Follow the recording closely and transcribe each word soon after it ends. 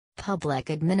Public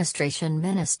Administration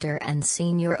Minister and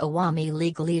senior Awami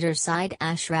League leader Syed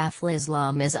Ashraful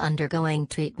Islam is undergoing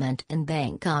treatment in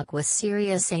Bangkok with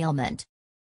serious ailment.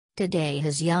 Today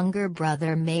his younger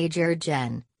brother Major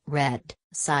Gen. Red.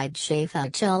 Syed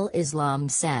Shafayetul Islam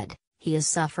said, he is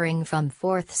suffering from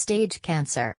fourth-stage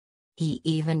cancer. He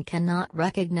even cannot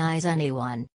recognize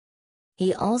anyone.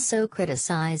 He also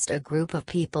criticized a group of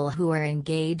people who are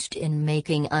engaged in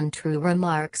making untrue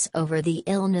remarks over the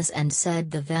illness and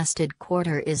said the vested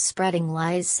quarter is spreading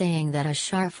lies saying that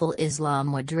Asharful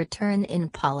Islam would return in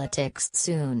politics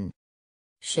soon.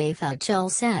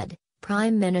 Shafayetul said,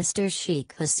 Prime Minister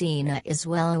Sheikh Hasina is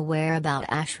well aware about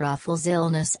Ashraful's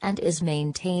illness and is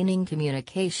maintaining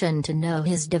communication to know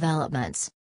his developments.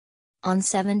 On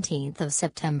 17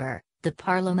 September, the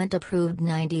Parliament approved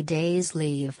 90 days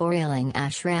leave for ailing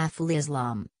Asharful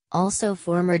Islam, also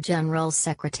former General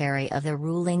Secretary of the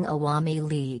ruling Awami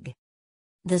League.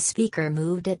 The Speaker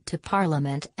moved it to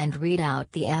Parliament and read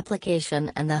out the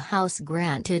application and the House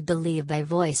granted the leave by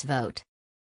voice vote.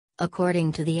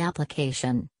 According to the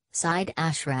application, Syed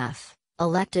Ashraf,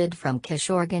 elected from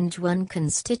Kishoreganj 1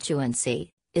 constituency,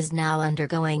 is now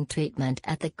undergoing treatment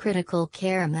at the Critical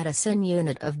Care Medicine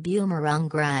Unit of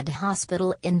Bumrungrad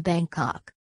Hospital in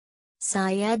Bangkok.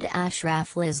 Syed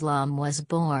Ashraful Islam was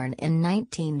born in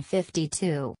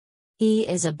 1952. He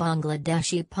is a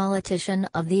Bangladeshi politician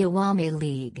of the Awami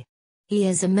League. He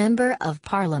is a Member of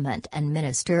Parliament and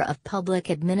Minister of Public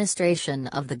Administration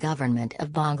of the Government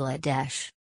of Bangladesh.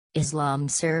 Islam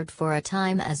served for a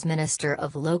time as Minister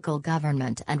of Local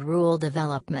Government and Rural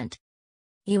Development.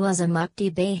 He was a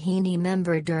Mukti Bahini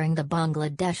member during the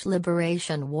Bangladesh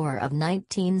Liberation War of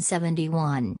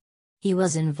 1971. He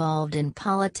was involved in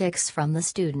politics from the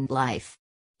student life.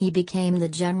 He became the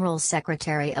General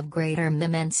Secretary of Greater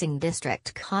Mymensing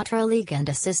District Khatra League and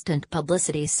Assistant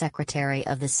Publicity Secretary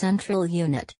of the Central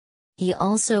Unit. He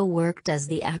also worked as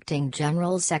the Acting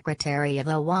General Secretary of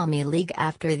Awami League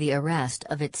after the arrest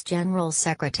of its General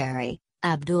Secretary,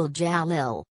 Abdul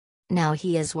Jalil. Now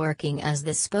he is working as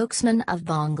the spokesman of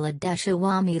Bangladesh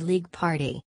Awami League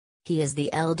Party. He is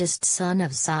the eldest son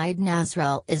of Syed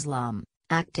Ashraful Islam,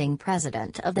 acting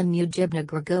president of the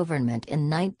Mujibnagar government in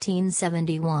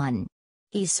 1971.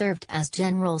 He served as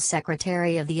General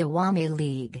Secretary of the Awami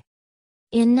League.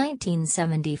 In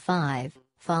 1975,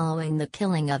 following the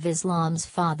killing of Islam's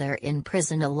father in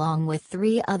prison along with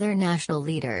 3 other national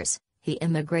leaders, he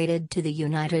immigrated to the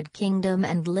United Kingdom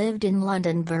and lived in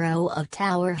London Borough of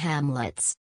Tower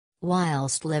Hamlets.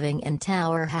 Whilst living in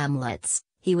Tower Hamlets,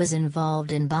 he was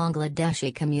involved in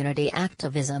Bangladeshi community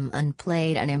activism and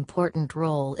played an important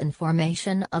role in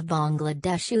formation of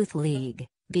Bangladesh Youth League,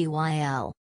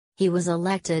 BYL. He was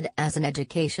elected as an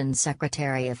Education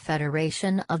Secretary of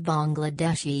Federation of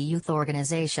Bangladeshi Youth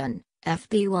Organization,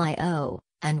 FBYO,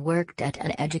 and worked at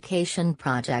an education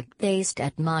project based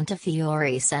at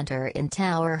Montefiore Center in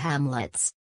Tower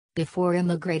Hamlets. Before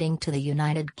immigrating to the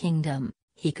United Kingdom,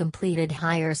 he completed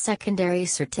Higher Secondary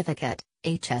Certificate,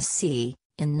 HSC,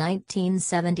 in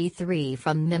 1973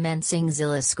 from Mymensing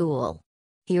Zilla School.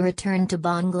 He returned to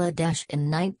Bangladesh in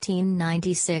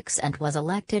 1996 and was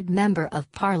elected Member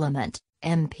of Parliament,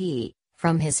 MP,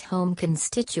 from his home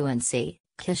constituency,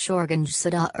 Kishoreganj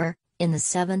Sadar, in the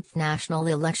 7th national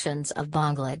elections of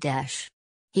Bangladesh.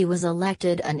 He was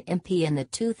elected an MP in the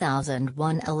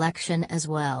 2001 election as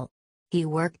well. He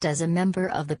worked as a member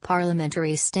of the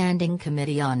Parliamentary Standing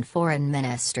Committee on Foreign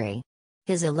Ministry.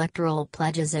 His electoral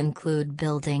pledges include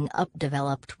building up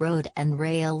developed road and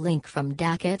rail link from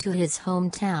Dhaka to his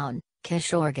hometown,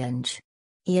 Kishoreganj.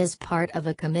 He is part of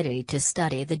a committee to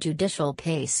study the judicial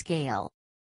pay scale.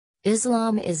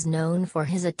 Islam is known for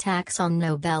his attacks on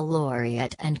Nobel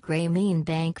laureate and Grameen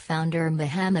Bank founder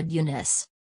Muhammad Yunus.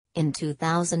 In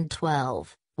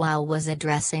 2012, while was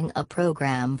addressing a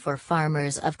program for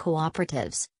farmers of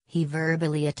cooperatives, he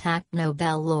verbally attacked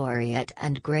Nobel laureate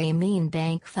and Grameen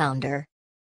Bank founder.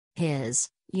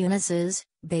 Yunus's,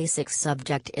 basic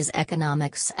subject is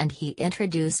economics and he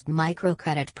introduced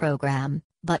microcredit program,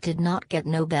 but did not get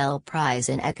Nobel Prize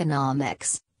in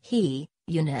economics.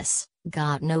 Yunus,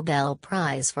 got Nobel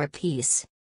Prize for Peace.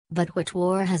 But which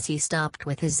war has he stopped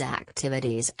with his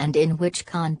activities and in which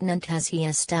continent has he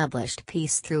established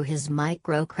peace through his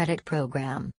microcredit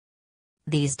program?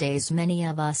 These days many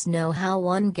of us know how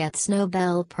one gets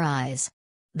Nobel Prize.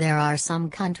 There are some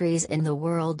countries in the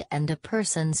world and a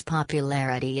person's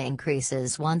popularity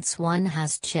increases once one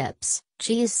has chips,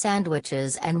 cheese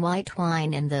sandwiches and white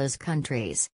wine in those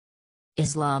countries.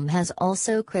 Islam has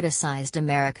also criticized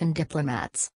American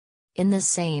diplomats. In the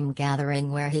same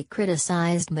gathering where he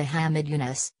criticized Muhammad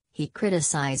Yunus, he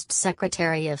criticized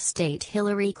Secretary of State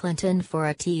Hillary Clinton for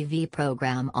a TV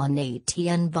program on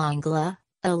ATN Bangla,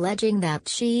 alleging that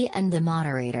she and the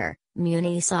moderator,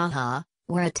 Muni Saha,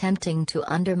 were attempting to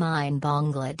undermine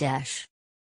Bangladesh.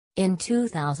 In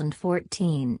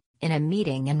 2014, in a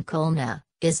meeting in Khulna,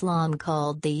 Islam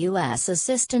called the U.S.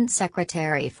 Assistant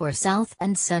Secretary for South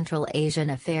and Central Asian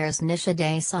Affairs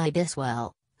Nishade Syed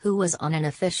Iswell, who was on an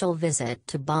official visit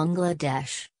to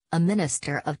Bangladesh, a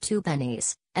minister of two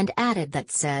pennies, and added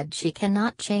that said she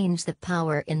cannot change the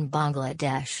power in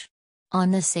Bangladesh. On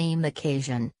the same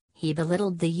occasion, he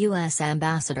belittled the U.S.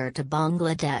 ambassador to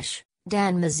Bangladesh,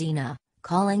 Dan Mazina,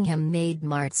 calling him Maid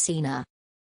Martsina.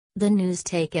 The news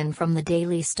taken from the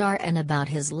Daily Star and about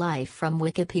his life from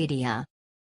Wikipedia.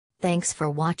 Thanks for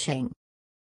watching.